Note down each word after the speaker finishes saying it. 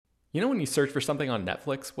You know, when you search for something on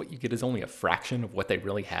Netflix, what you get is only a fraction of what they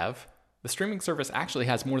really have? The streaming service actually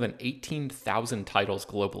has more than 18,000 titles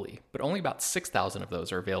globally, but only about 6,000 of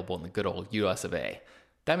those are available in the good old US of A.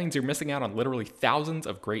 That means you're missing out on literally thousands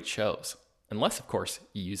of great shows. Unless, of course,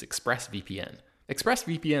 you use ExpressVPN.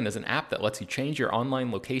 ExpressVPN is an app that lets you change your online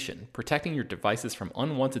location, protecting your devices from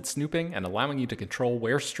unwanted snooping and allowing you to control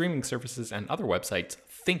where streaming services and other websites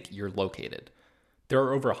think you're located. There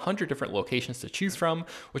are over 100 different locations to choose from,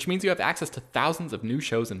 which means you have access to thousands of new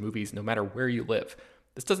shows and movies no matter where you live.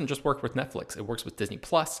 This doesn't just work with Netflix, it works with Disney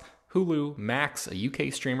Plus, Hulu, Max, a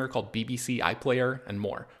UK streamer called BBC iPlayer, and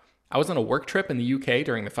more. I was on a work trip in the UK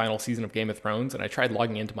during the final season of Game of Thrones, and I tried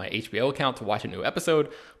logging into my HBO account to watch a new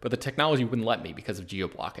episode, but the technology wouldn't let me because of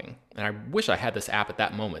geo-blocking. And I wish I had this app at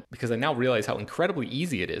that moment, because I now realize how incredibly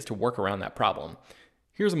easy it is to work around that problem.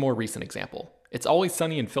 Here's a more recent example. It's Always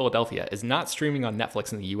Sunny in Philadelphia is not streaming on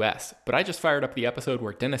Netflix in the US, but I just fired up the episode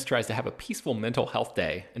where Dennis tries to have a peaceful mental health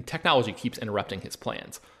day, and technology keeps interrupting his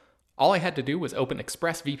plans. All I had to do was open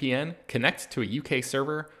ExpressVPN, connect to a UK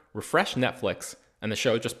server, refresh Netflix, and the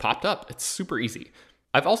show just popped up. It's super easy.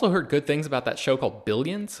 I've also heard good things about that show called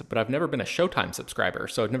Billions, but I've never been a Showtime subscriber,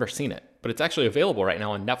 so I've never seen it. But it's actually available right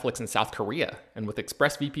now on Netflix in South Korea, and with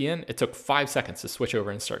ExpressVPN, it took 5 seconds to switch over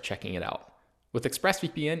and start checking it out. With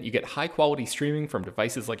ExpressVPN, you get high-quality streaming from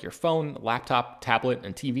devices like your phone, laptop, tablet,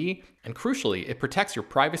 and TV, and crucially, it protects your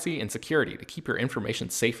privacy and security to keep your information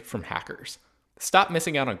safe from hackers. Stop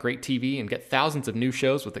missing out on great TV and get thousands of new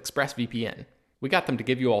shows with ExpressVPN. We got them to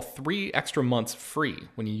give you all 3 extra months free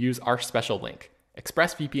when you use our special link,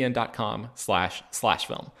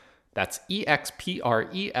 expressvpn.com/slashfilm. That's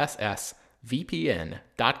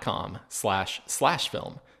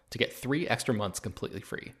expressvpn.com/slashfilm to get 3 extra months completely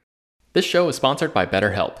free. This show is sponsored by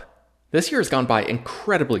BetterHelp. This year has gone by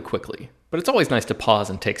incredibly quickly, but it's always nice to pause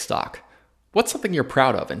and take stock. What's something you're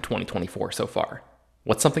proud of in 2024 so far?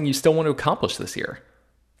 What's something you still want to accomplish this year?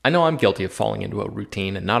 I know I'm guilty of falling into a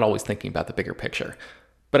routine and not always thinking about the bigger picture.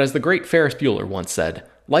 But as the great Ferris Bueller once said,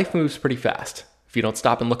 life moves pretty fast. If you don't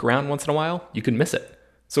stop and look around once in a while, you can miss it.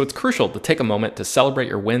 So it's crucial to take a moment to celebrate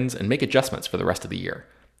your wins and make adjustments for the rest of the year.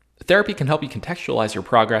 Therapy can help you contextualize your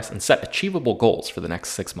progress and set achievable goals for the next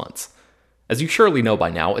 6 months. As you surely know by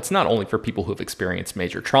now, it's not only for people who have experienced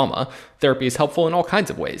major trauma. Therapy is helpful in all kinds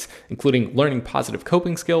of ways, including learning positive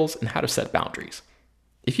coping skills and how to set boundaries.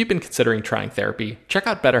 If you've been considering trying therapy, check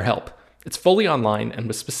out BetterHelp. It's fully online and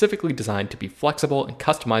was specifically designed to be flexible and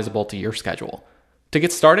customizable to your schedule. To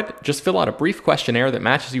get started, just fill out a brief questionnaire that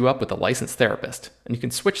matches you up with a licensed therapist, and you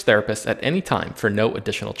can switch therapists at any time for no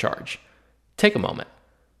additional charge. Take a moment.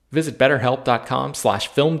 Visit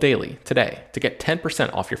betterhelp.com/filmdaily today to get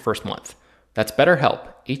 10% off your first month. That's BetterHelp,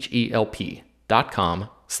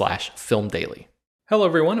 HELP.com/filmdaily. Hello,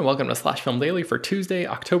 everyone, and welcome to Slash Film Daily for Tuesday,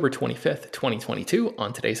 October 25th, 2022.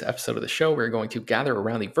 On today's episode of the show, we're going to gather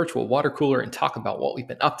around the virtual water cooler and talk about what we've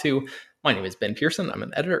been up to. My name is Ben Pearson. I'm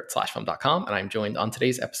an editor at slashfilm.com, and I'm joined on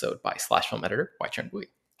today's episode by Slash Film editor, Wai-Chun Bui.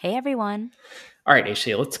 Hey, everyone. All right,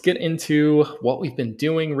 HC, let's get into what we've been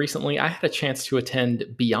doing recently. I had a chance to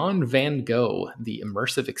attend Beyond Van Gogh, the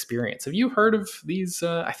immersive experience. Have you heard of these?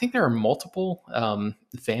 I think there are multiple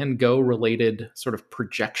Van Gogh-related sort of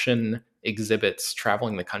projection exhibits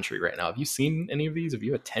traveling the country right now. Have you seen any of these? Have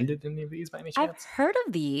you attended any of these by any chance? I've heard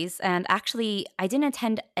of these, and actually, I didn't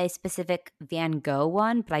attend a specific Van Gogh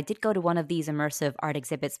one, but I did go to one of these immersive art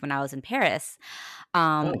exhibits when I was in Paris.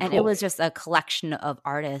 And it Cool. was just a collection of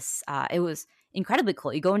artists. It was incredibly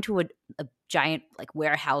cool. You go into a giant like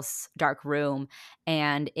warehouse dark room,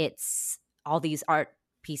 and it's all these art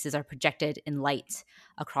pieces are projected in light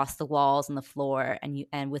across the walls and the floor,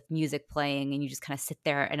 and with music playing, and you just kind of sit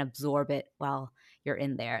there and absorb it while you're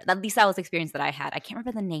in there. At least that was the experience that I had. I can't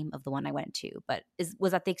remember the name of the one I went to, but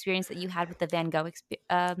was that the experience that you had with the Van Gogh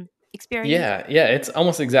experience? Yeah, it's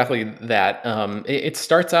almost exactly that. It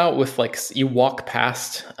starts out with like you walk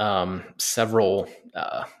past several,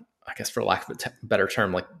 I guess for lack of a better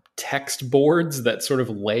term, like text boards that sort of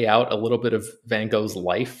lay out a little bit of Van Gogh's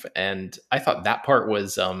life, and I thought that part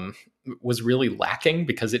was really lacking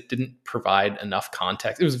because it didn't provide enough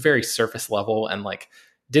context. It was very surface level and like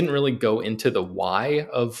didn't really go into the why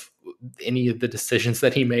of any of the decisions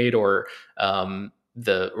that he made or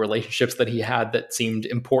the relationships that he had that seemed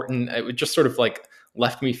important. It just sort of like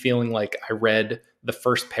left me feeling like I read the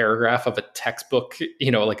first paragraph of a textbook,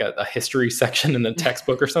 like a history section in the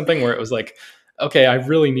textbook or something, where it was like, okay, I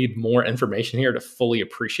really need more information here to fully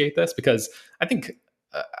appreciate this, because I think,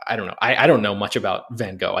 I don't know. I don't know much about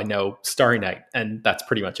Van Gogh. I know Starry Night, and that's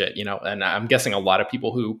pretty much it, and I'm guessing a lot of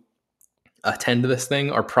people who attend this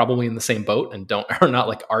thing are probably in the same boat and don't are not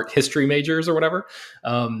like art history majors or whatever.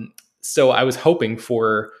 So I was hoping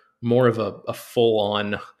for more of a full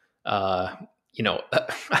on, uh,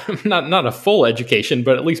 not a full education,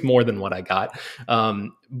 but at least more than what I got.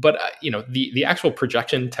 But the actual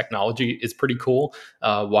projection technology is pretty cool.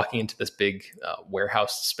 Walking into this big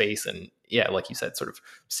warehouse space, and yeah, like you said, sort of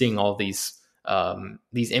seeing all these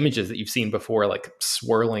images that you've seen before, like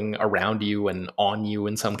swirling around you and on you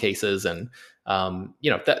in some cases, and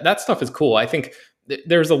that stuff is cool. I think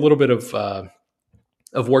there's a little bit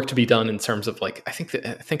of work to be done in terms of like I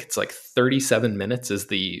think it's like 37 minutes is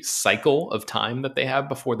the cycle of time that they have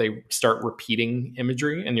before they start repeating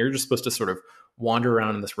imagery, and you're just supposed to sort of wander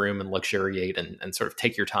around in this room and luxuriate and sort of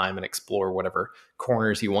take your time and explore whatever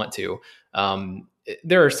corners you want to.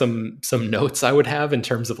 There are some notes I would have in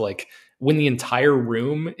terms of like when the entire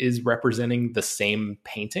room is representing the same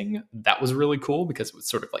painting. That was really cool because it would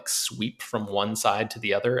sort of like sweep from one side to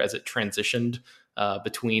the other as it transitioned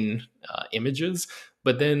between images.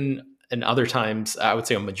 But then in other times, I would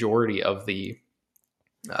say a majority of the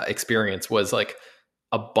experience was like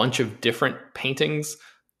a bunch of different paintings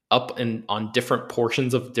up and on different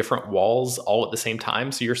portions of different walls all at the same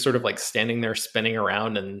time. So you're sort of like standing there spinning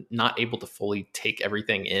around and not able to fully take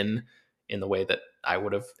everything in the way that I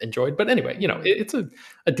would have enjoyed. But anyway, it's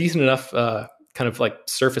a decent enough kind of like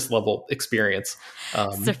surface level experience.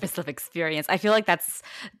 Surface level experience. I feel like that's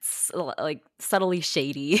like subtly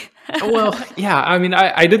shady. Well, yeah. I mean,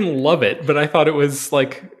 I didn't love it, but I thought it was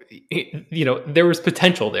like, there was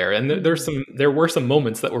potential there, and there were some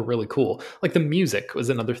moments that were really cool. Like the music was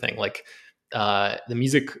another thing. Like the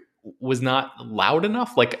music was not loud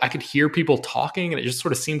enough. Like I could hear people talking, and it just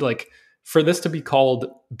sort of seemed like for this to be called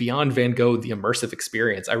Beyond Van Gogh, the immersive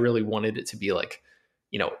experience, I really wanted it to be like,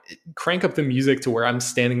 crank up the music to where I'm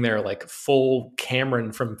standing there like full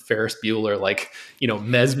Cameron from Ferris Bueller, like,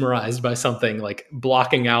 mesmerized by something, like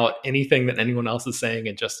blocking out anything that anyone else is saying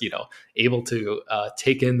and just, able to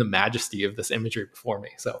take in the majesty of this imagery before me.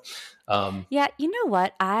 So, yeah, you know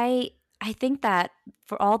what? I think that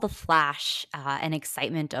for all the flash and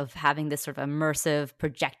excitement of having this sort of immersive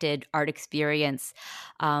projected art experience,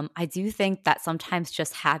 I do think that sometimes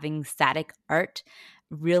just having static art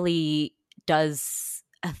really does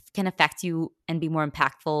can affect you and be more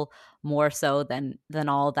impactful more so than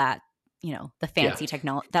all that the yeah. fancy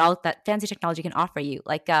technology that all that fancy technology can offer you.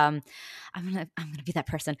 Like I'm gonna be that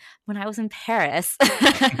person. When I was in Paris,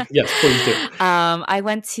 Yes, please do. I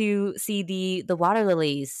went to see the water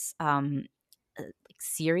lilies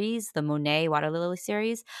series, the Monet water lily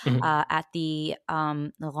series, Mhm. at the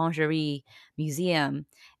Lingerie Museum,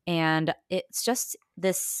 and it's just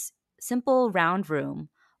this simple round room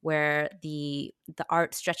where the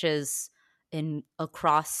art stretches in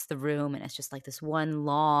across the room, and it's just like this one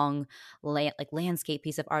long landscape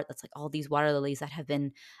piece of art that's like all these water lilies that have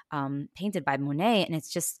been painted by Monet, and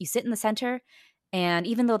it's just you sit in the center, and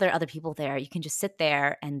even though there are other people there, you can just sit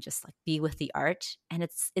there and just like be with the art, and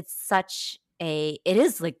it's such it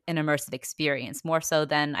is like an immersive experience, more so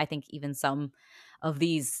than I think even some of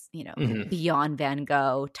these Mhm. beyond Van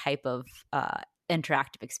Gogh type of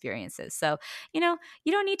interactive experiences. So you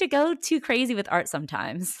don't need to go too crazy with art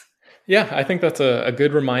sometimes. Yeah, I think that's a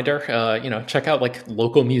good reminder. Check out like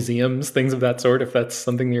local museums, things of that sort, if that's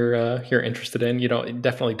something you're interested in.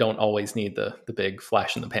 Definitely don't always need the big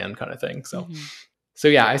flash in the pan kind of thing. So, Hmm. so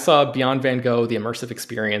yeah, I saw Beyond Van Gogh, the immersive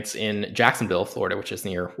experience in Jacksonville, Florida, which is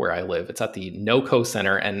near where I live. It's at the NOCO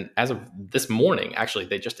Center, and as of this morning, actually,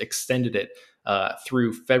 they just extended it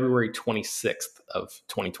through February 26th of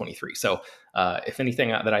 2023. So, if anything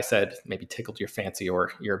that I said maybe tickled your fancy,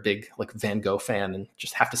 or you're a big like Van Gogh fan and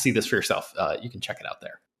just have to see this for yourself, you can check it out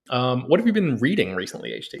there. What have you been reading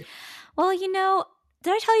recently, HT? Well,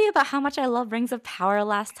 did I tell you about how much I love Rings of Power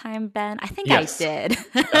last time, Ben? I think I Yes, did.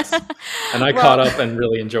 yes, and I caught Well, up and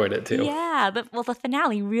really enjoyed it too. yeah, the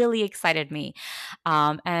finale really excited me,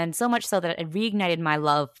 and so much so that it reignited my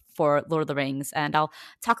love for Lord of the Rings. And I'll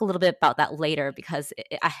talk a little bit about that later because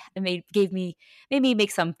it made me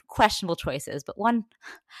make some questionable choices. But one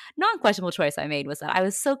non-questionable choice I made was that I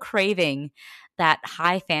was so craving that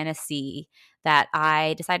high fantasy that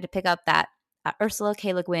I decided to pick up that Ursula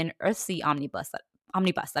K. Le Guin Earthsea omnibus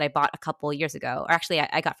that I bought a couple of years ago, or actually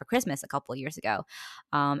I got for Christmas a couple of years ago.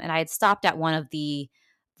 And I had stopped at one of the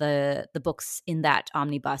books in that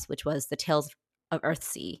omnibus, which was the Tales of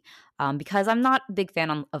Earthsea, because I'm not a big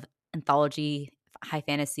fan of anthology high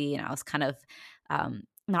fantasy, and I was kind of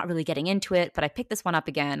not really getting into it. But I picked this one up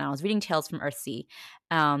again. And I was reading Tales from Earthsea,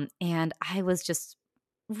 and I was just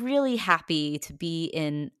really happy to be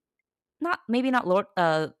in not Lord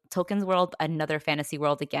Tolkien's world, but another fantasy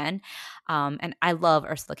world again. And I love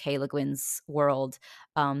Ursula K. Le Guin's world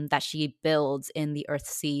that she builds in the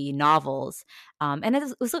Earthsea novels. And it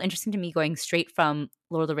was so interesting to me going straight from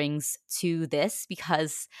Lord of the Rings to this,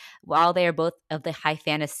 because while they are both of the high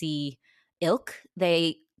fantasy ilk,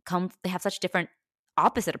 they have such different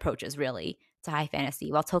opposite approaches really to high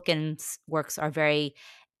fantasy. While Tolkien's works are very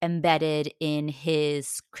embedded in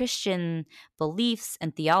his Christian beliefs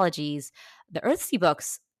and theologies, the Earthsea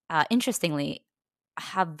books, interestingly,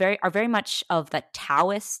 are very much of the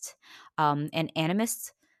Taoist and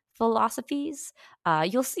animist philosophies.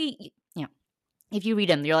 You'll see, if you read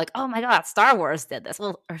them, you're like, oh my God, Star Wars did this.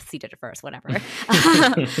 Well, Earthsea did it first, whatever.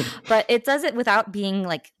 But it does it without being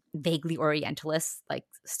like vaguely Orientalist, like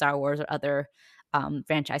Star Wars or other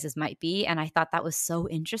franchises might be. And I thought that was so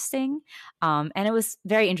interesting. And it was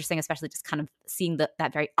very interesting, especially just kind of seeing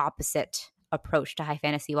that very opposite approach to high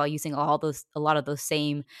fantasy while using a lot of those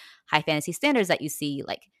same high fantasy standards that you see,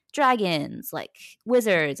 like dragons, like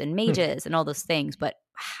wizards and mages and all those things, but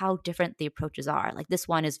how different the approaches are. Like this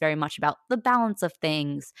one is very much about the balance of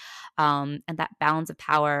things, and that balance of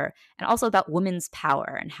power, and also about women's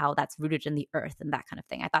power and how that's rooted in the earth and that kind of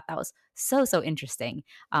thing. I thought that was so interesting.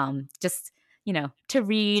 Just to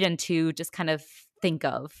read and to just kind of think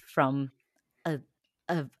of from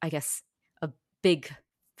I guess a big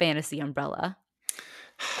fantasy umbrella.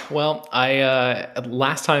 Well,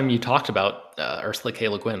 last time you talked about Ursula K.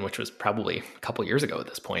 Le Guin, which was probably a couple years ago at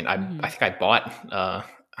this point, I think I bought,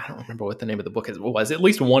 I don't remember what the name of the book was, at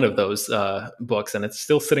least one of those books, and it's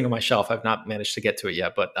still sitting on my shelf. I've not managed to get to it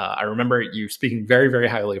yet, but I remember you speaking very, very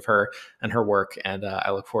highly of her and her work, and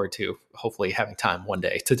I look forward to hopefully having time one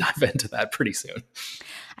day to dive into that pretty soon.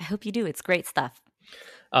 I hope you do. It's great stuff.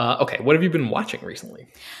 Okay, what have you been watching recently?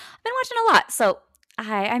 I've been watching a lot. So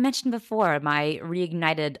I mentioned before my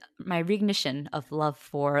reignition of love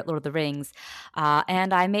for Lord of the Rings,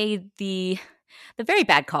 and I made the very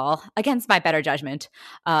bad call against my better judgment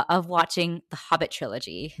of watching the Hobbit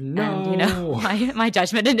trilogy. No. And my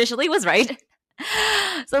judgment initially was right.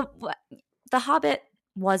 So the Hobbit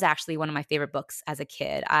was actually one of my favorite books as a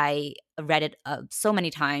kid. I read it so many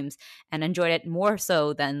times and enjoyed it more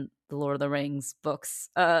so than the Lord of the Rings books.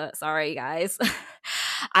 Sorry, guys.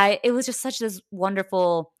 It was just such this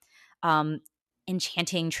wonderful,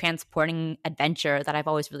 enchanting, transporting adventure that I've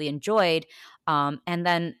always really enjoyed. And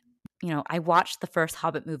then, I watched the first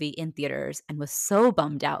Hobbit movie in theaters and was so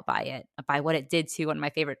bummed out by what it did to one of my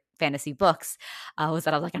favorite fantasy books, was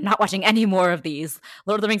that I was like, I'm not watching any more of these.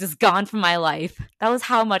 Lord of the Rings is gone from my life. That was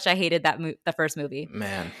how much I hated the first movie.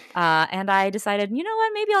 Man. And I decided, you know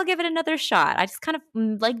what, maybe I'll give it another shot. I just kind of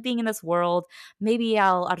like being in this world. Maybe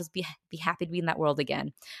I'll just be happy to be in that world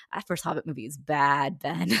again. That first Hobbit movie is bad,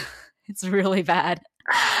 Ben. It's really bad.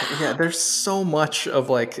 Yeah, there's so much of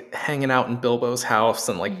like hanging out in Bilbo's house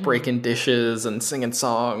and like breaking dishes and singing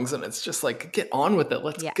songs, and it's just like, get on with it.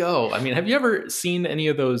 Let's go. I mean, have you ever seen any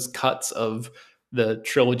of those cuts of that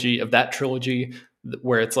trilogy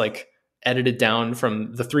where it's like edited down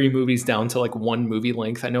from the 3 movies down to like 1 movie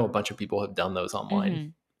length? I know a bunch of people have done those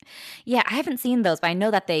online. Yeah, I haven't seen those, but I know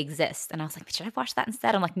that they exist. And I was like, should I watch that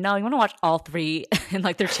instead? I'm like, no, you want to watch all 3 in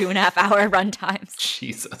like their 2.5-hour run times.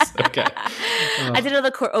 Jesus. Okay. I did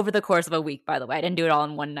it over the course of a week, by the way. I didn't do it all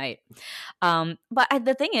in one night. But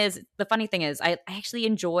the funny thing is, I actually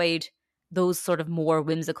enjoyed those sort of more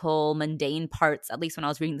whimsical, mundane parts, at least when I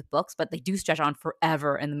was reading the books, but they do stretch on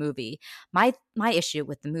forever in the movie. My issue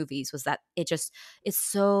with the movies was that it's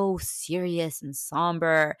so serious and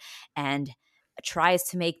somber and tries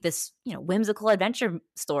to make this, whimsical adventure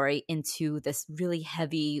story into this really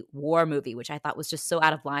heavy war movie, which I thought was just so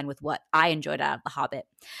out of line with what I enjoyed out of The Hobbit.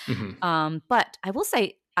 But I will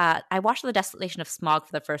say, I watched The Desolation of Smaug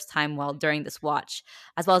for the first time during this watch,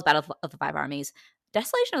 as well as Battle of the Five Armies.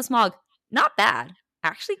 Desolation of Smaug, not bad. I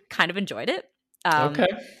actually kind of enjoyed it. Okay.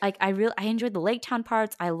 Like I enjoyed the Lake Town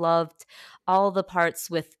parts. I loved all the parts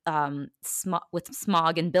with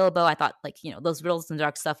Smaug and Bilbo. I thought those riddles and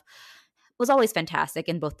dark stuff was always fantastic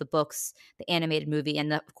in both the books, the animated movie,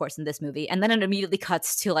 and of course in this movie. And then it immediately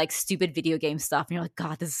cuts to like stupid video game stuff, and you're like,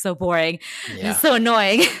 God, this is so boring. Yeah. This is so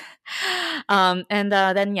annoying. Then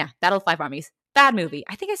Battle of Five Armies, bad movie.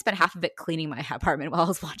 I think I spent half of it cleaning my apartment while I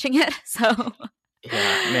was watching it. So. Yeah,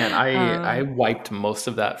 man, I wiped most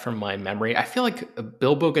of that from my memory. I feel like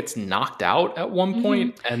Bilbo gets knocked out at one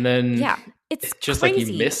point, and then It's just crazy. like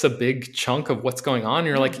you miss a big chunk of what's going on.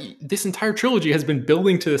 You're like, this entire trilogy has been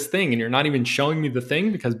building to this thing, and you're not even showing me the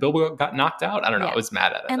thing because Bilbo got knocked out. I don't know. I was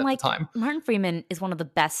mad at it and at the like time. Martin Freeman is one of the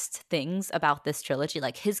best things about this trilogy.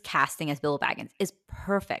 Like his casting as Bilbo Baggins is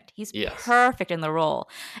perfect. He's perfect in the role,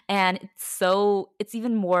 and it's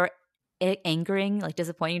even more angering, like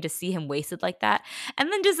disappointing to see him wasted like that,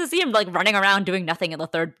 and then just to see him like running around doing nothing in the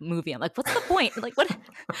third movie. I'm like, what's the point? Like, what?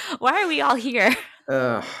 Why are we all here?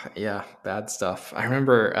 Yeah, bad stuff. I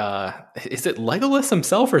remember, is it Legolas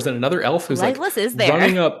himself or is it another elf who's Legolas is there.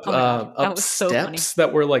 running up up steps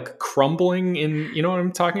that were like crumbling in, you know what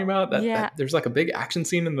I'm talking about? That there's like a big action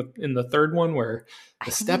scene in the third one where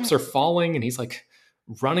the steps are falling and he's like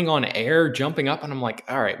running on air, jumping up, and I'm like,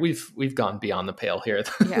 all right, we've gone beyond the pale here.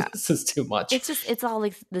 This is too much. It's all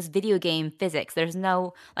like this video game physics. There's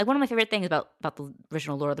no, like, one of my favorite things about the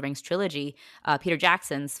original Lord of the Rings trilogy, Peter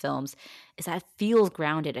Jackson's films, is that it feels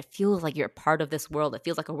grounded. It feels like you're part of this world. It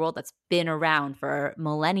feels like a world that's been around for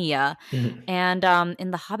millennia. And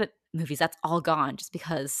in the Hobbit movies, that's all gone just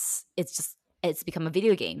because it's become a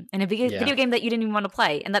video game, and a video game that you didn't even want to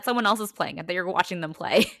play, and that someone else is playing and that you're watching them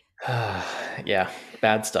play. Yeah,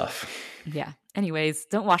 bad stuff. Yeah. Anyways,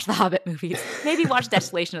 don't watch the Hobbit movies. Maybe watch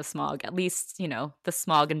Desolation of Smaug. At least, the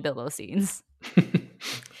Smaug and Bilbo scenes.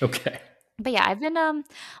 Okay. But yeah, I've been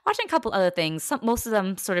watching a couple other things. Most of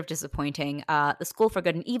them sort of disappointing. The School for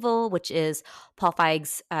Good and Evil, which is Paul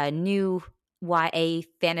Feig's new YA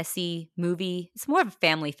fantasy movie. It's more of a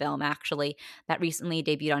family film, actually, that recently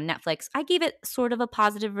debuted on Netflix. I gave it sort of a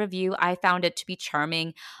positive review. I found it to be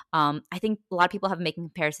charming. I think a lot of people have been making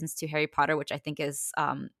comparisons to Harry Potter, which I think is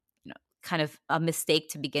kind of a mistake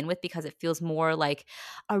to begin with, because it feels more like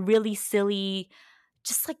a really silly,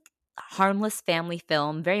 just like harmless family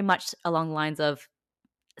film, very much along the lines of,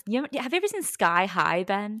 have you ever seen Sky High,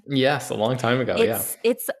 Ben? Yes, a long time ago.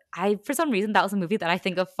 I for some reason that was a movie that I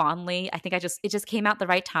think of fondly. I think it just came out the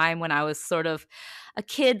right time when I was sort of a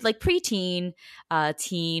kid, like preteen,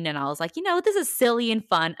 teen, and I was like, this is silly and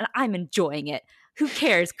fun, and I'm enjoying it. Who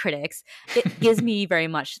cares, critics? It gives me very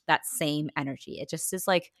much that same energy. It just is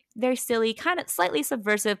like very silly, kind of slightly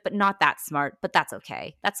subversive, but not that smart. But that's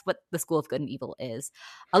okay. That's what The School of Good and Evil is.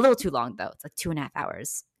 A little too long though. It's like 2.5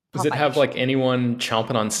 hours. Does it have like anyone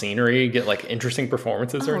chomping on scenery, get like interesting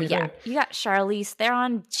performances or anything? Yeah. You got Charlize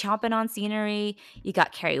Theron chomping on scenery. You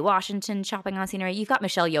got Kerry Washington chomping on scenery. You've got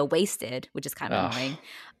Michelle Yeoh wasted, which is kind of annoying.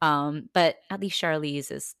 But at least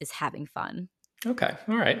Charlize is having fun. Okay.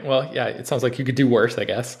 All right. Well, yeah, it sounds like you could do worse, I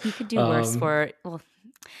guess. You could do worse for,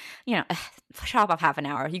 chop off half an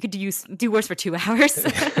hour. You could do worse for 2 hours.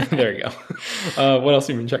 There you go. What else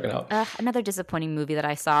have you been checking out? Another disappointing movie that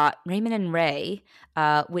I saw, Raymond and Ray,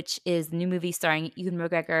 which is the new movie starring Ewan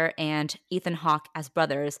McGregor and Ethan Hawke as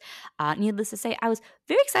brothers. Needless to say, I was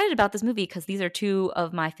very excited about this movie because these are two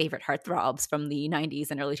of my favorite heartthrobs from the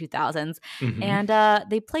 90s and early 2000s. Mm-hmm. And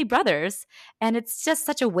they play brothers, and it's just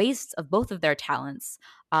such a waste of both of their talents.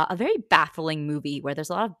 A very baffling movie where there's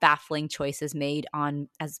a lot of baffling choices made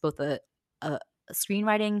as both a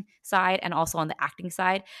screenwriting side and also on the acting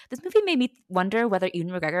side. This movie made me wonder whether Ewan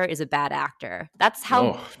McGregor is a bad actor. That's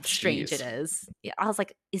how strange it is. Yeah, I was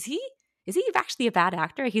like, is he actually a bad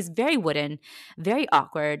actor? He's very wooden, very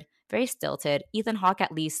awkward, very stilted. Ethan Hawke,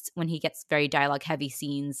 at least when he gets very dialogue heavy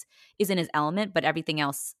scenes, is in his element, but everything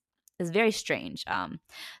else is very strange.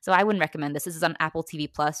 So I wouldn't recommend this. This is on Apple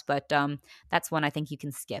TV Plus, but that's one I think you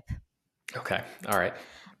can skip. Okay. All right.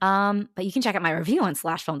 But you can check out my review on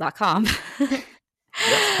slashfilm.com.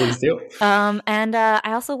 Yes, please do. And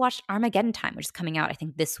I also watched Armageddon Time, which is coming out, I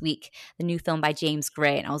think, this week, the new film by James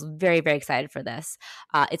Gray, and I was very, very excited for this.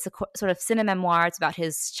 It's a sort of cinememoir. It's about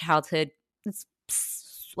his childhood. It's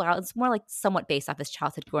more like somewhat based off his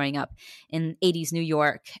childhood growing up in 80s New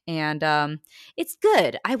York, and it's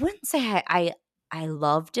good. I wouldn't say I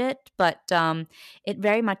loved it, but it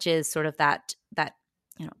very much is sort of that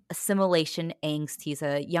assimilation angst. He's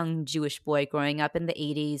a young Jewish boy growing up in the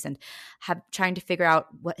 80s and trying to figure out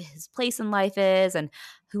what his place in life is and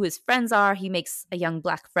who his friends are. He makes a young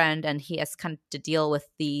black friend, and he has kind of to deal with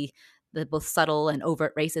the both subtle and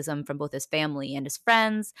overt racism from both his family and his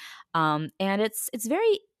friends. And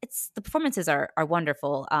the performances are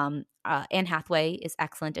wonderful. Anne Hathaway is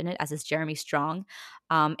excellent in it, as is Jeremy Strong.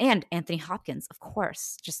 And Anthony Hopkins, of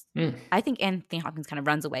course. I think Anthony Hopkins kind of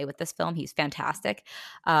runs away with this film. He's fantastic.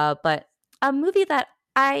 But a movie that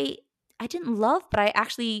I didn't love, but I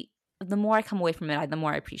actually, the more I come away from it, the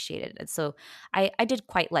more I appreciated it. So I did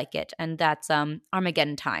quite like it. And that's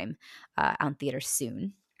Armageddon Time, on theaters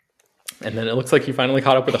soon. And then it looks like you finally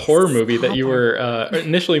caught up with a horror movie that you were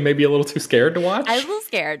initially maybe a little too scared to watch. I was a little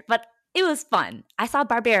scared, but it was fun. I saw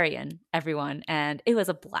Barbarian, everyone, and it was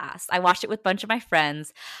a blast. I watched it with a bunch of my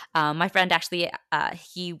friends. My friend actually,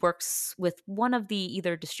 he works with one of the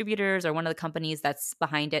either distributors or one of the companies that's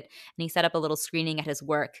behind it, and he set up a little screening at his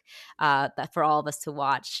work for all of us to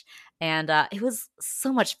watch, and it was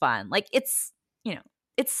so much fun. Like you know,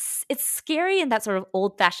 it's scary in that sort of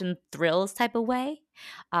old fashioned thrills type of way,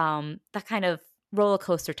 that kind of roller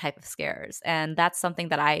coaster type of scares, and that's something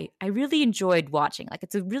that I really enjoyed watching. Like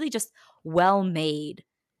it's a really just well made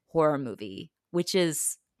horror movie, which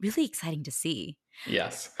is really exciting to see.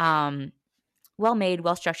 Yes. Well made,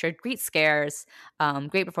 well structured, great scares,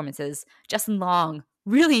 great performances. Justin Long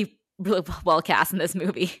really well cast in this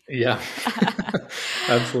movie. Yeah.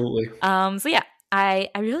 Absolutely. So yeah, I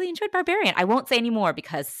really enjoyed Barbarian. I won't say any more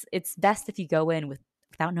because it's best if you go in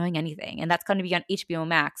without knowing anything, and that's going to be on HBO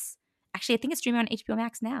Max. Actually, I think it's streaming on HBO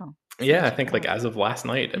Max now. Yeah, I think like as of last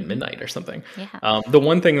night at midnight or something. Yeah. The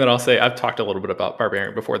one thing that I'll say, I've talked a little bit about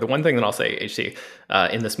Barbarian before. The one thing that I'll say, HC,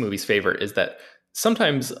 in this movie's favor is that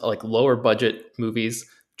sometimes like lower budget movies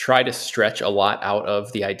try to stretch a lot out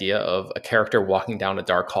of the idea of a character walking down a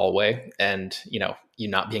dark hallway and, you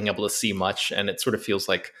not being able to see much. And it sort of feels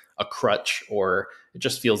like a crutch, or it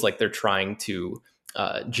just feels like they're trying to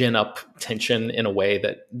gin up tension in a way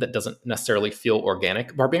that doesn't necessarily feel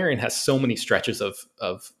organic. Barbarian has so many stretches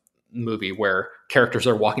of movie where characters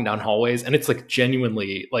are walking down hallways, and it's like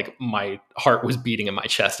genuinely like my heart was beating in my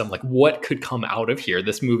chest. I'm like, what could come out of here?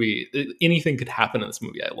 This movie, anything could happen in this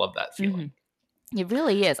movie. I love that feeling. Mm-hmm. It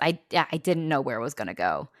really is. I didn't know where it was going to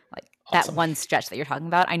go. Like Awesome. that one stretch that you're talking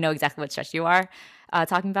about, I know exactly what stretch you are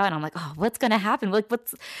talking about, and I'm like, oh, what's going to happen? Like,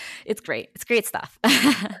 it's great. It's great stuff.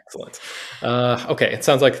 Excellent. Okay, it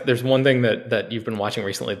sounds like there's one thing that you've been watching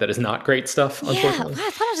recently that is not great stuff, unfortunately. Yeah,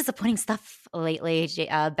 it's a lot of disappointing stuff lately,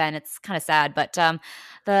 Ben. It's kind of sad, but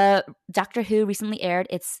the Doctor Who recently aired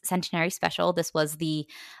its centenary special. This was the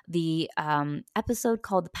episode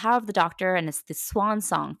called "The Power of the Doctor," and it's the swan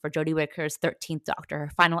song for Jodie Whittaker's 13th Doctor,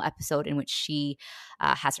 her final episode in which she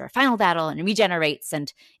has her final battle and regenerates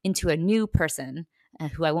and into a new person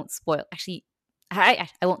who I won't spoil. Actually, I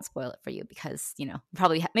won't spoil it for you because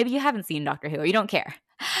probably maybe you haven't seen Doctor Who or you don't care.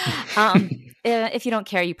 If you don't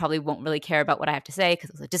care, you probably won't really care about what I have to say because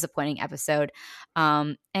it was a disappointing episode,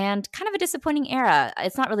 and kind of a disappointing era.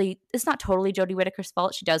 It's not totally Jodie Whittaker's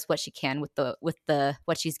fault. She does what she can with the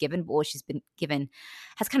what she's given, but what she's been given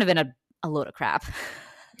has kind of been a load of crap.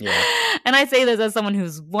 Yeah. And I say this as someone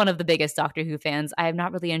who's one of the biggest Doctor Who fans. I have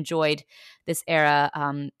not really enjoyed this era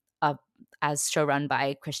as showrun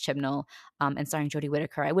by Chris Chibnall and starring Jodie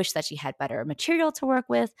Whittaker. I wish that she had better material to work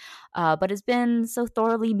with, but it's been so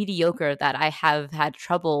thoroughly mediocre that I have had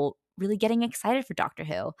trouble really getting excited for Doctor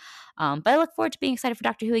Who. But I look forward to being excited for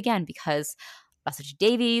Doctor Who again because Russell T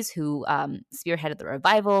Davies, who spearheaded the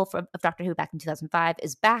revival of Doctor Who back in 2005,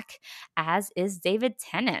 is back, as is David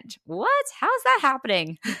Tennant. What? How's that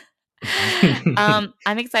happening?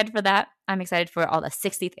 I'm excited for that. I'm excited for all the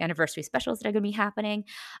 60th anniversary specials that are going to be happening.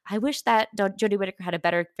 I wish that Jodie Whittaker had a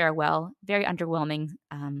better farewell. Very underwhelming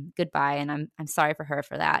goodbye, and I'm sorry for her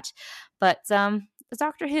for that. But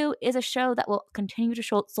Doctor Who is a show that will continue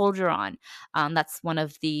to soldier on. That's one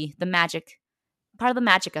of the magic, part of the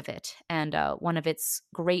magic of it, and one of its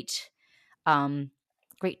great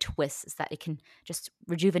twists is that it can just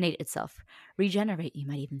rejuvenate itself, regenerate, you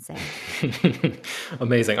might even say.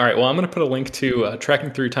 Amazing. All right. Well, I'm going to put a link to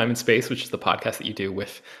Trekking Through Time and Space, which is the podcast that you do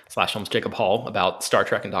with /Films Jacob Hall about Star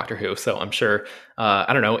Trek and Doctor Who. So I'm sure,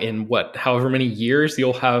 I don't know, in however many years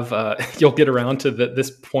you'll have, you'll get around to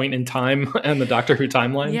this point in time and the Doctor Who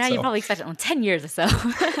timeline. Yeah, so. You probably expect it in 10 years or so.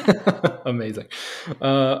 Amazing.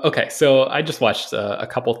 Okay. So I just watched a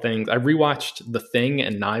couple things. I rewatched The Thing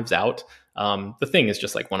and Knives Out. The Thing is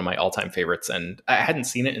just like one of my all-time favorites, and I hadn't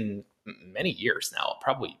seen it in many years now,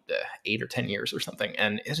 probably 8 or 10 years or something,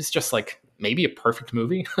 and it is just like maybe a perfect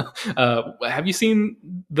movie. Have you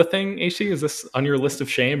seen The Thing, HC? Is this on your list of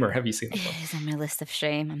shame, or have you seen it? It is on my list of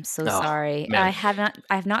shame. I'm so sorry. Man. I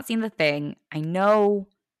have not seen The Thing. I know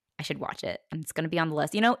I should watch it, and it's going to be on the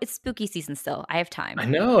list. It's spooky season still. I have time. I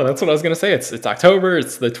know, that's what I was going to say. It's October,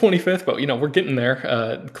 it's the 25th, but we're getting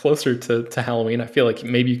there, closer to Halloween. I feel like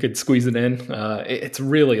maybe you could squeeze it in. It's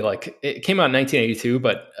really like, it came out in 1982,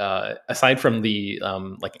 but aside from the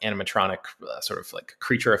like animatronic sort of like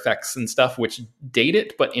creature effects and stuff, which date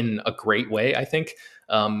it, but in a great way, I think,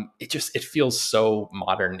 it feels so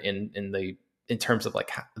modern in terms of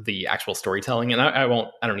like the actual storytelling. And I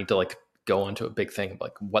don't need to like go into a big thing of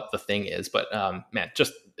like what The Thing is, but man,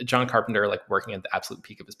 just John Carpenter like working at the absolute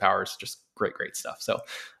peak of his powers, just great stuff. So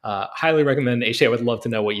highly recommend. HA, I would love to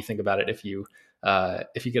know what you think about it if you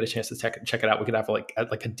if you get a chance to check it out, we could have like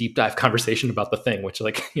a deep dive conversation about The Thing, which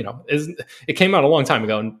it came out a long time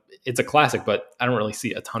ago and it's a classic, but I don't really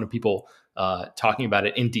see a ton of people talking about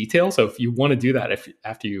it in detail. So if you want to do that,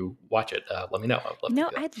 after you watch it, let me know. I would love to do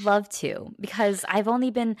that. I'd love to, because I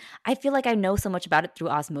feel like I know so much about it through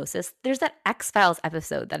osmosis. There's that X-Files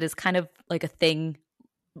episode that is kind of like a thing.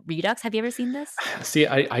 Redux. Have you ever seen this? See,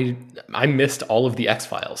 I missed all of the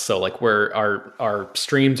X-Files, so like where our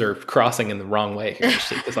streams are crossing in the wrong way here.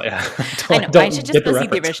 Because I know I should just go see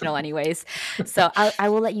the original, anyways. So I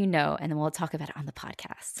will let you know, and then we'll talk about it on the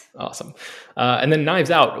podcast. Awesome. And then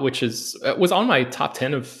Knives Out, which was on my top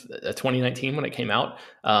 10 of 2019 when it came out.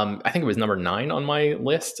 I think it was number 9 on my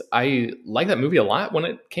list. I liked that movie a lot when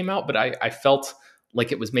it came out, but I felt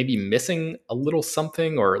like it was maybe missing a little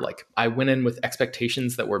something, or like I went in with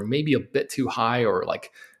expectations that were maybe a bit too high, or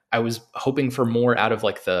like I was hoping for more out of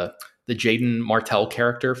like the Jaden Martell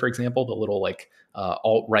character, for example, the little like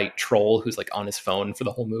alt-right troll who's like on his phone for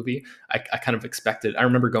the whole movie. I kind of expected, I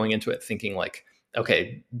remember going into it thinking like,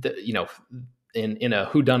 okay, in a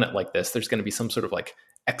whodunit like this, there's going to be some sort of like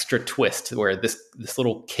extra twist where this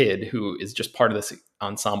little kid who is just part of this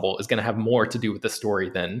ensemble is going to have more to do with the story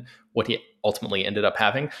than what he ultimately ended up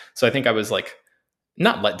having. So I think I was like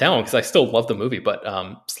not let down, because I still love the movie, but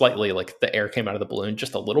slightly like the air came out of the balloon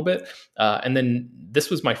just a little bit. And then this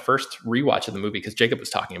was my first rewatch of the movie, because Jacob was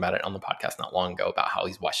talking about it on the podcast not long ago about how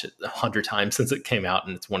he's watched it 100 times since it came out,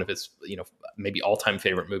 and it's one of his maybe all-time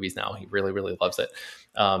favorite movies now. He really, really loves it.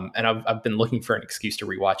 And I've been looking for an excuse to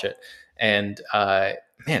rewatch it. And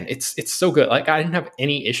man, it's so good. Like I didn't have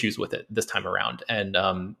any issues with it this time around. And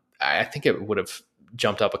I think it would have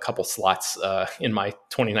jumped up a couple slots in my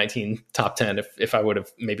 2019 top 10 if I would have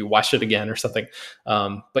maybe watched it again or something.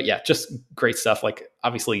 But yeah, just great stuff. Like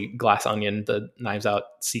obviously Glass Onion, the Knives Out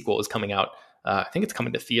sequel, is coming out. I think it's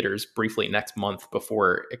coming to theaters briefly next month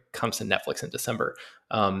before it comes to Netflix in December.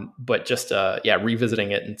 But just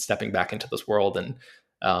revisiting it and stepping back into this world, and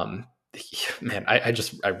man, I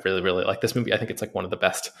really, really like this movie. I think it's like one of the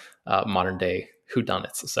best modern day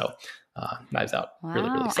whodunits. So Knives Out, really,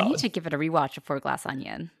 really solid. I need to give it a rewatch before Glass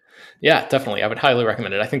Onion. Yeah, definitely. I would highly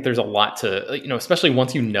recommend it. I think there's a lot to, especially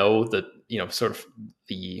once you know the, sort of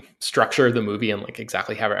the structure of the movie and like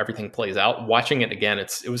exactly how everything plays out. Watching it again,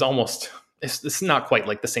 it's not quite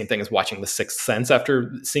like the same thing as watching The Sixth Sense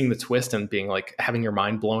after seeing the twist and being like having your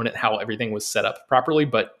mind blown at how everything was set up properly,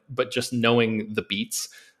 but just knowing the beats,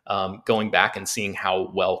 going back and seeing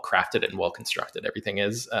how well crafted and well constructed everything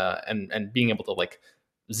is, and being able to like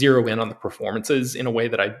zero in on the performances in a way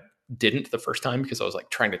that I didn't the first time, because I was like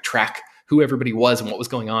trying to track who everybody was and what was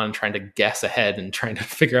going on, and trying to guess ahead and trying to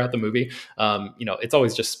figure out the movie. It's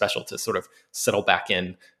always just special to sort of settle back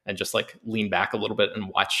in and just like lean back a little bit and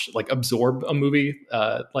watch, like absorb a movie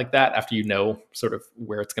like that after you know sort of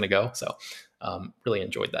where it's going to go. So really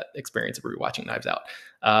enjoyed that experience of rewatching Knives Out.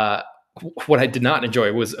 What I did not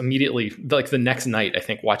enjoy was immediately, like the next night, I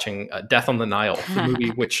think, watching Death on the Nile, the movie,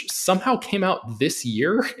 which somehow came out this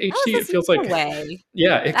year. HD, it feels like.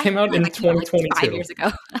 Yeah, it came out in 2022. Like 5 years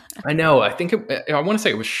ago. I know. I think I want to say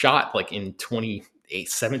it was shot like in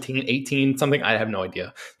 2017, 18, something. I have no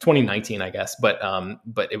idea. 2019, I guess. But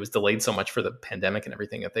it was delayed so much for the pandemic and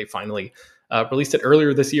everything that they finally released it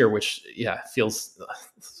earlier this year, which feels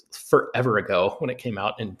forever ago when it came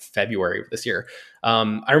out in February of this year.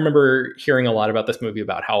 I remember hearing a lot about this movie,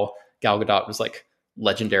 about how Gal Gadot was like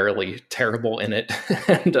legendarily terrible in it.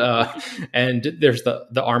 and there's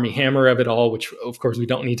the Armie Hammer of it all, which of course we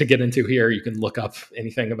don't need to get into here. You can look up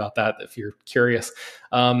anything about that if you're curious.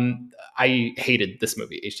 I hated this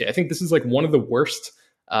movie, HJ. I think this is like one of the worst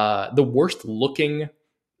looking,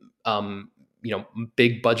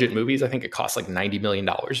 big budget movies. I think it costs like $90 million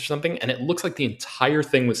or something. And it looks like the entire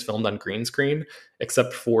thing was filmed on green screen,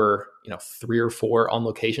 except for, 3 or 4 on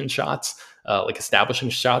location shots, like establishing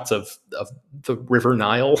shots of the River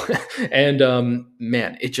Nile. And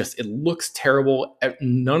man, it looks terrible.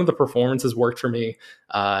 None of the performances worked for me.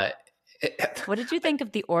 What did you think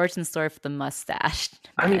of the origin story for the mustache?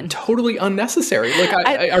 I mean, totally unnecessary. Like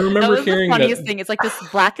I remember hearing the funniest thing. It's like this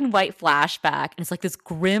black and white flashback, and it's like this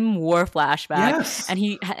grim war flashback. Yes.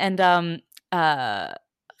 And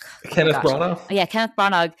Kenneth Branagh. Yeah, Kenneth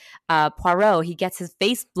Branagh, Poirot. He gets his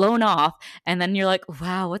face blown off, and then you're like,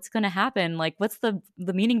 "Wow, what's going to happen? Like, what's the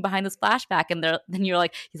meaning behind this flashback?" And then you're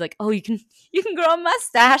like, "He's like, oh, you can grow a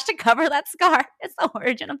mustache to cover that scar. It's the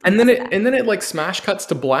origin of the mustache." And then it like smash cuts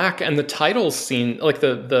to black, and the titles scene, like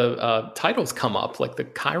the titles come up, like the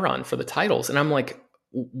Chiron for the titles, and I'm like,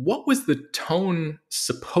 what was the tone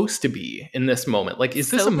supposed to be in this moment? Like,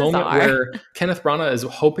 is this So a moment bizarre. where Kenneth Branagh is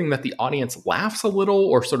hoping that the audience laughs a little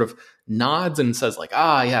or sort of nods and says like,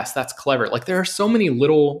 ah, yes, that's clever. Like, there are so many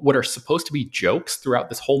little, what are supposed to be jokes throughout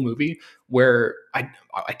this whole movie where I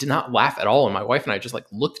did not laugh at all. And my wife and I just like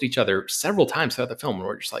looked at each other several times throughout the film and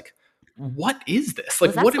we're just like, what is this? Like,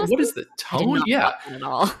 Was that supposed what to is be? the I did tone? not Yeah. spot that at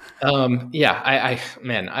all. Yeah,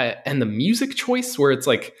 man, and the music choice where it's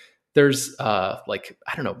like there's like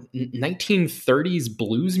I don't know 1930s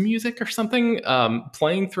blues music or something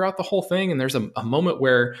playing throughout the whole thing, and there's a moment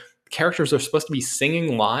where characters are supposed to be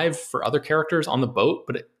singing live for other characters on the boat,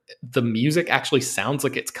 but the music actually sounds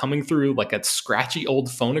like it's coming through like a scratchy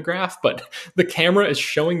old phonograph, but the camera is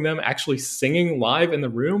showing them actually singing live in the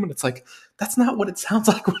room, and it's like that's not what it sounds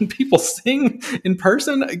like when people sing in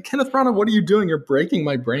person. Kenneth Branagh, what are you doing? You're breaking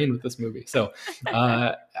my brain with this movie. So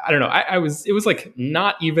I don't know. It was like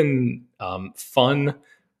not even fun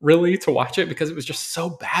really to watch it because it was just so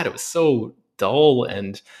bad. It was so dull.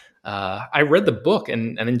 And I read the book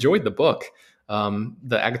and enjoyed the book,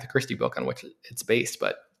 the Agatha Christie book on which it's based.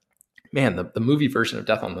 But man, the movie version of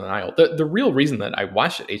Death on the Nile, the real reason that I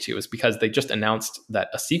watched it, HU, was because they just announced that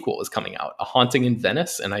a sequel is coming out, A Haunting in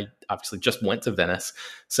Venice. And I obviously just went to Venice.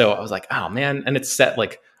 So I was like, oh man. And it's set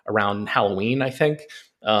like around Halloween, I think.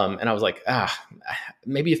 And I was like,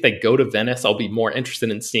 maybe if they go to Venice, I'll be more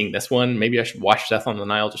interested in seeing this one. Maybe I should watch Death on the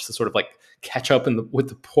Nile just to sort of like catch up with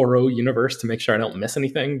the Poirot universe to make sure I don't miss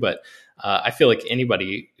anything. But I feel like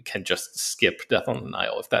anybody can just skip Death on the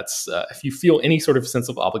Nile if that's if you feel any sort of sense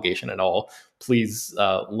of obligation at all. Please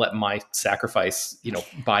let my sacrifice,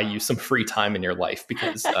 buy you some free time in your life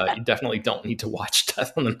because you definitely don't need to watch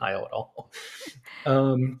Death on the Nile at all.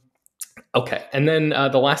 Okay, and then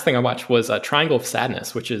the last thing I watched was Triangle of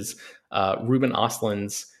Sadness, which is Ruben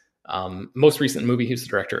Östlund's most recent movie. He was the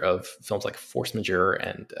director of films like Force Majeure,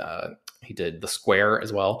 and he did The Square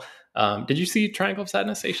as well. Did you see Triangle of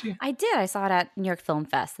Sadness, Aishi? I did. I saw it at New York Film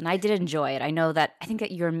Fest, and I did enjoy it. I think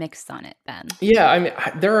that you're mixed on it, Ben. Yeah, I mean,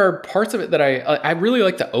 there are parts of it that I really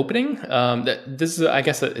like the opening. This is, I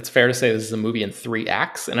guess, it's fair to say this is a movie in 3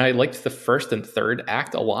 acts, and I liked the first and third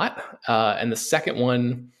act a lot, and the second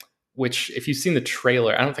one, which if you've seen the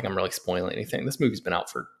trailer, I don't think I'm really spoiling anything. This movie's been out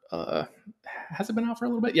for has it been out for a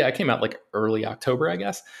little bit? Yeah, it came out like early October, I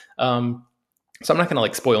guess. So I'm not going to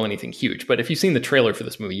like spoil anything huge, but if you've seen the trailer for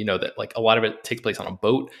this movie, you know that like a lot of it takes place on a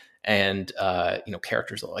boat, and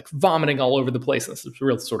characters are like vomiting all over the place. This is a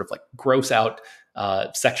real sort of like gross out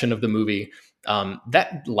section of the movie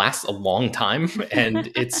that lasts a long time, and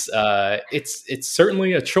it's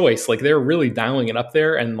certainly a choice. Like they're really dialing it up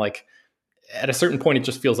there, and like at a certain point, it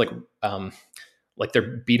just feels like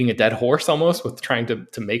they're beating a dead horse almost with trying to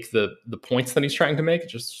make the points that he's trying to make. It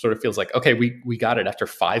just sort of feels like, okay, we got it after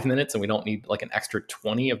 5 minutes and we don't need like an extra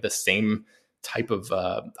 20 of the same type of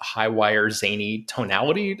high wire zany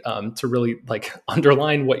tonality to really like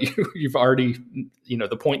underline what you've already,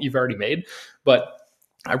 the point you've already made. But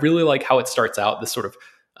I really like how it starts out, this sort of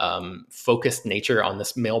focused nature on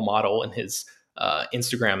this male model and his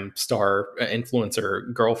Instagram star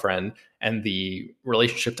influencer girlfriend, and the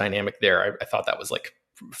relationship dynamic there. I thought that was like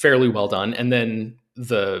fairly well done. And then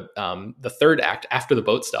the third act after the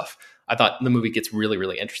boat stuff, I thought the movie gets really,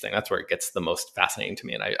 really interesting. That's where it gets the most fascinating to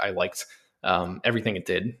me. And I liked everything it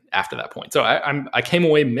did after that point. So I came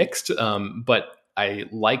away mixed, but I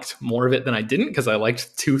liked more of it than I didn't because I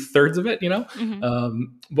liked 2/3 of it, Mm-hmm.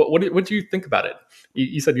 But what did you think about it?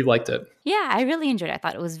 You said you liked it. Yeah, I really enjoyed it. I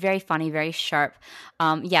thought it was very funny, very sharp.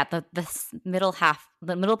 The middle half,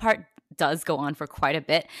 the middle part does go on for quite a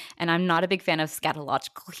bit, and I'm not a big fan of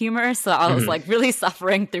scatological humor, so I was like really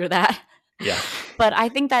suffering through that. Yeah. But I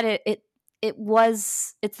think that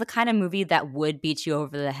it's the kind of movie that would beat you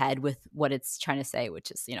over the head with what it's trying to say,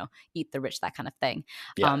 which is, eat the rich, that kind of thing.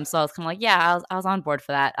 Yeah. So I was kind of like, yeah, I was on board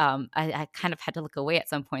for that. I kind of had to look away at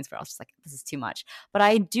some points where I was just like, this is too much. But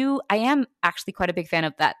I am actually quite a big fan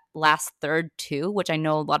of that last third too, which I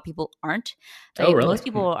know a lot of people aren't. Oh, really? Most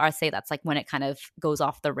people say that's like when it kind of goes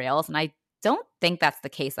off the rails, and I don't think that's the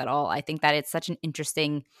case at all. I think that it's such an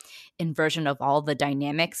interesting inversion of all the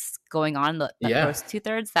dynamics going on the first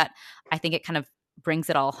 2/3 that I think it kind of brings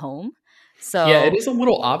it all home. So yeah, it is a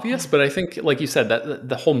little obvious, but I think, like you said, that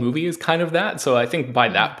the whole movie is kind of that. So I think by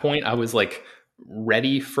that point, I was like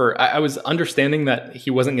ready for, I was understanding that he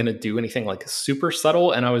wasn't going to do anything like super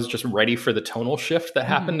subtle, and I was just ready for the tonal shift that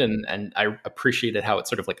happened, and I appreciated how it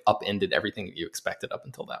sort of like upended everything that you expected up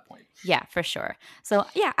until that point. Yeah, for sure. So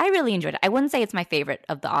yeah, I really enjoyed it. I wouldn't say it's my favorite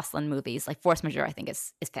of the Östlund movies. Like Force Majeure, I think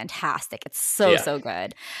is fantastic. It's so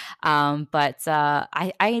good. But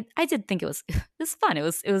I did think it was fun. It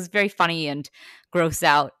was very funny and gross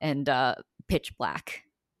out and pitch black.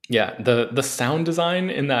 Yeah, the sound design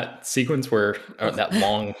in that sequence where that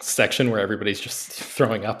long section where everybody's just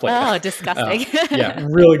throwing up, like, disgusting. Yeah,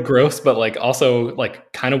 really gross, but like also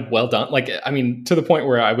like kind of well done. Like, I mean, to the point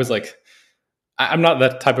where I was like, I'm not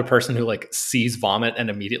that type of person who like sees vomit and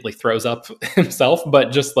immediately throws up himself,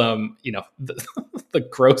 but just the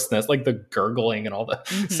grossness, like the gurgling and all the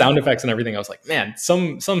sound effects and everything. I was like, man,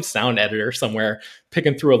 some sound editor somewhere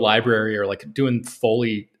picking through a library or like doing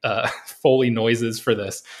Foley noises for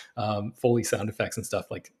this, Foley sound effects and stuff.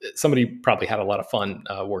 Like somebody probably had a lot of fun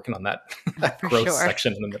working on that gross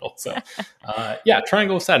section in the middle. So yeah,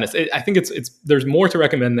 Triangle of Sadness. I think it's there's more to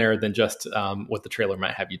recommend there than just what the trailer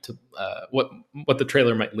might have you to what the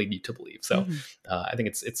trailer might lead you to believe. So I think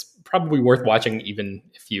it's probably worth watching, even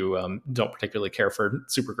if you don't particularly care for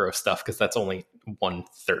super gross stuff, because that's only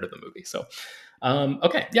 1/3 of the movie. So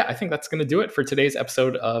okay, yeah, I think that's going to do it for today's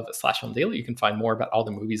episode of Slash Film Daily. You can find more about all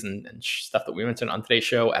the movies and stuff that we mentioned on today's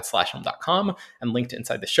show at slashfilm.com and linked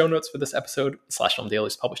inside the show notes for this episode. Slash Film Daily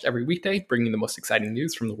is published every weekday, bringing the most exciting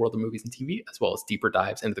news from the world of movies and TV, as well as deeper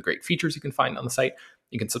dives into the great features you can find on the site.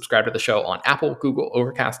 You can subscribe to the show on Apple, Google,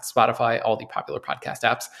 Overcast, Spotify, all the popular podcast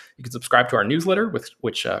apps. You can subscribe to our newsletter,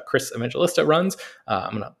 which Chris Evangelista runs.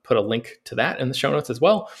 I'm going to put a link to that in the show notes as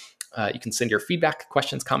well. You can send your feedback,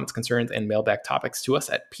 questions, comments, concerns, and mailbag topics to us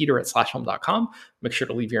at peter@slashfilm.com. Make sure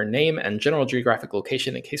to leave your name and general geographic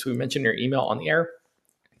location in case we mention your email on the air.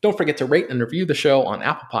 Don't forget to rate and review the show on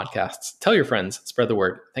Apple Podcasts. Tell your friends, spread the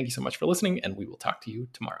word. Thank you so much for listening, and we will talk to you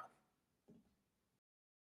tomorrow.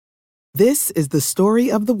 This is the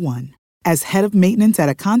story of the one. As head of maintenance at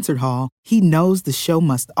a concert hall, he knows the show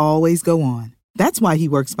must always go on. That's why he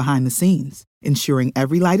works behind the scenes, ensuring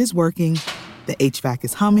every light is working, the HVAC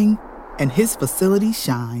is humming, and his facility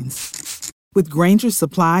shines. With Grainger's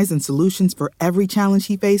supplies and solutions for every challenge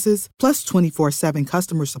he faces, plus 24/7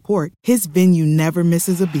 customer support, his venue never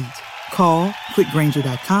misses a beat. Call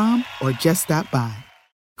quickgrainger.com or just stop by.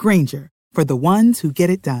 Grainger, for the ones who get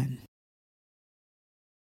it done.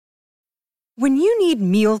 When you need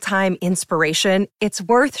mealtime inspiration, it's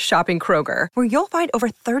worth shopping Kroger, where you'll find over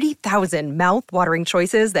 30,000 mouth-watering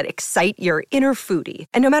choices that excite your inner foodie.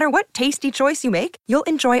 And no matter what tasty choice you make, you'll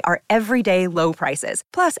enjoy our everyday low prices,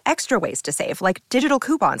 plus extra ways to save, like digital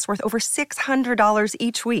coupons worth over $600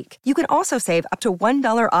 each week. You can also save up to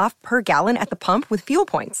 $1 off per gallon at the pump with fuel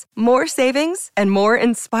points. More savings and more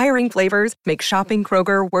inspiring flavors make shopping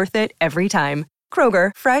Kroger worth it every time.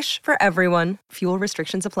 Kroger, fresh for everyone. Fuel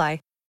restrictions apply.